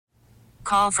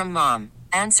call from mom.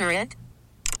 Answer it.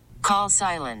 Call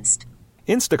silenced.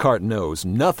 Instacart knows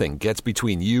nothing gets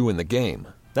between you and the game.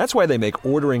 That's why they make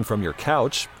ordering from your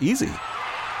couch easy.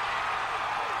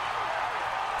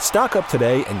 Stock up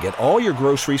today and get all your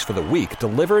groceries for the week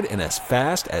delivered in as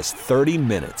fast as 30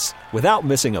 minutes without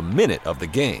missing a minute of the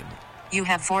game. You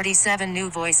have 47 new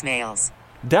voicemails.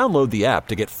 Download the app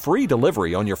to get free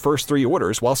delivery on your first 3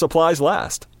 orders while supplies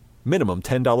last. Minimum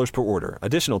 $10 per order.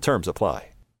 Additional terms apply.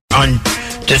 On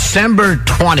December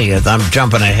 20th, I'm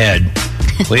jumping ahead,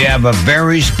 we have a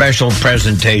very special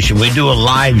presentation. We do a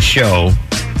live show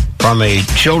from a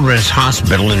children's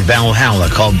hospital in Valhalla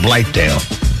called Blythedale.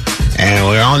 And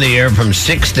we're on the air from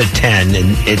 6 to 10,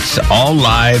 and it's all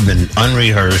live and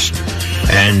unrehearsed.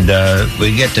 And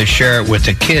we get to share it with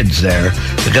the kids there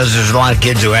because there's a lot of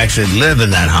kids who actually live in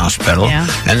that hospital. Yeah.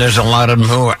 And there's a lot of them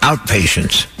who are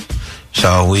outpatients.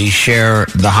 So we share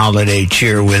the holiday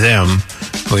cheer with them.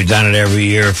 We've done it every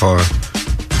year for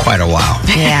quite a while.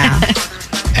 Yeah.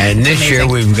 And this year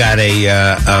we've got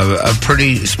a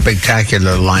pretty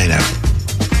spectacular lineup.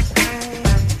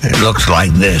 It looks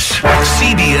like this.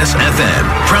 CBS-FM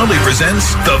proudly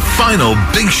presents the final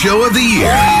big show of the year.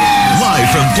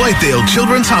 Live from Blythedale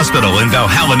Children's Hospital in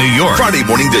Valhalla, New York. Friday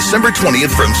morning, December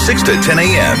 20th from 6 to 10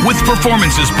 a.m. With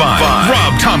performances by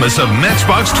Rob Thomas of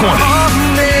Matchbox 20.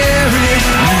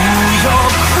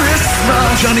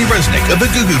 Johnny Resnick of the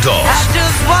Goo Goo Dolls. I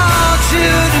just want you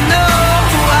to know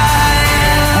who I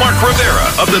am. Mark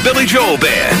Rivera of the Billy Joel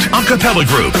Band. A cappella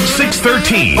group,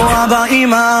 613.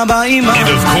 And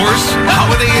of course,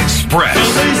 Holiday Express.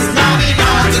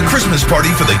 The Christmas party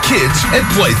for the kids at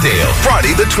Blythedale.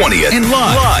 Friday the 20th. And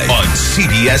live on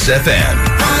CBS-FM.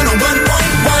 101.1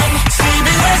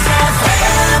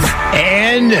 CBS-FM.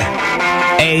 And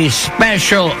a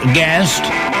special guest,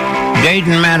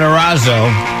 Gaten Matarazzo,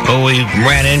 who we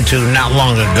ran into not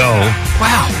long ago.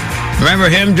 Wow. Remember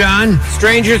him, John?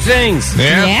 Stranger Things.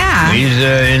 Yeah. He's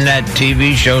in that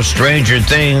TV show Stranger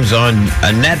Things on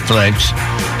Netflix,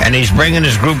 and he's bringing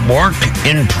his group Work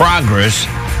in Progress,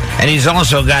 and he's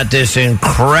also got this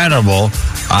incredible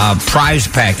prize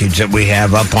package that we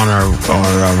have up on our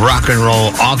rock and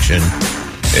roll auction.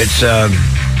 It's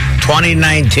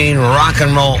 2019 rock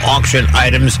and roll auction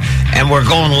items, and we're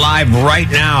going live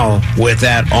right now with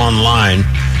that online.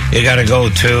 You got to you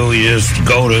just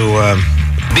go to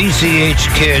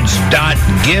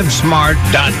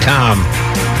bchkids.givesmart.com.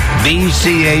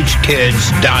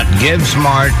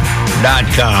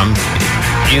 bchkids.givesmart.com.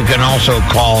 You can also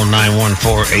call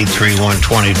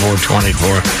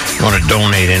 914-831-2424 if you want to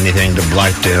donate anything to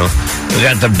Blythedale. We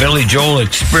got the Billy Joel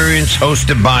Experience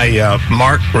hosted by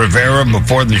Mark Rivera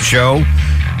before the show.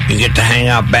 You get to hang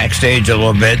out backstage a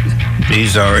little bit.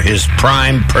 These are his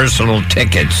prime personal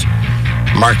tickets.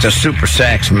 Mark the Super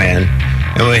Sax Man.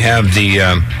 And we have the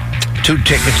 2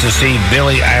 tickets to see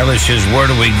Billie Eilish's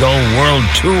Where Do We Go World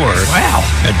Tour. Wow.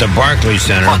 At the Barclays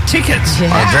Center. Oh, tickets.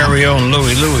 Yeah. Our very own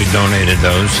Louie donated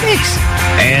those. Thanks.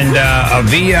 And a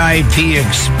VIP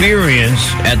experience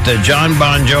at the John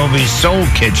Bon Jovi Soul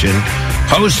Kitchen,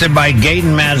 hosted by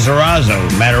Gaten Matarazzo.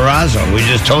 We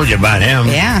just told you about him.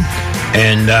 Yeah.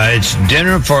 And it's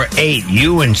dinner for 8,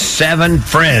 you and 7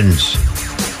 friends.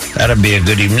 That'll be a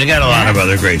good evening. They got a lot of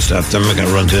other great stuff. I'm not going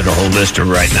to run through the whole list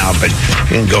right now, but you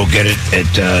can go get it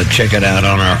check it out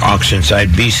on our auction site,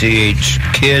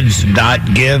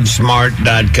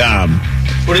 bchkids.givesmart.com.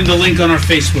 Putting the link on our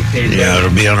Facebook page. Yeah,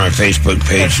 it'll be on our Facebook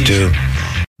page, too.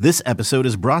 This episode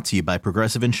is brought to you by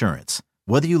Progressive Insurance.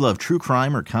 Whether you love true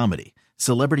crime or comedy,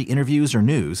 celebrity interviews or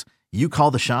news, you call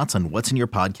the shots on what's in your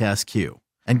podcast queue.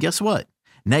 And guess what?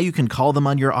 Now you can call them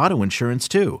on your auto insurance,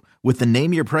 too, with the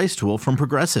Name Your Price tool from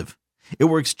Progressive. It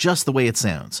works just the way it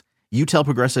sounds. You tell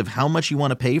Progressive how much you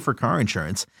want to pay for car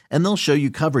insurance, and they'll show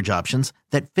you coverage options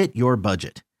that fit your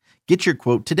budget. Get your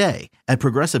quote today at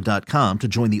Progressive.com to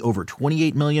join the over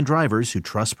 28 million drivers who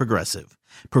trust Progressive.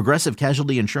 Progressive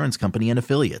Casualty Insurance Company and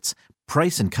Affiliates.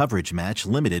 Price and coverage match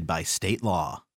limited by state law.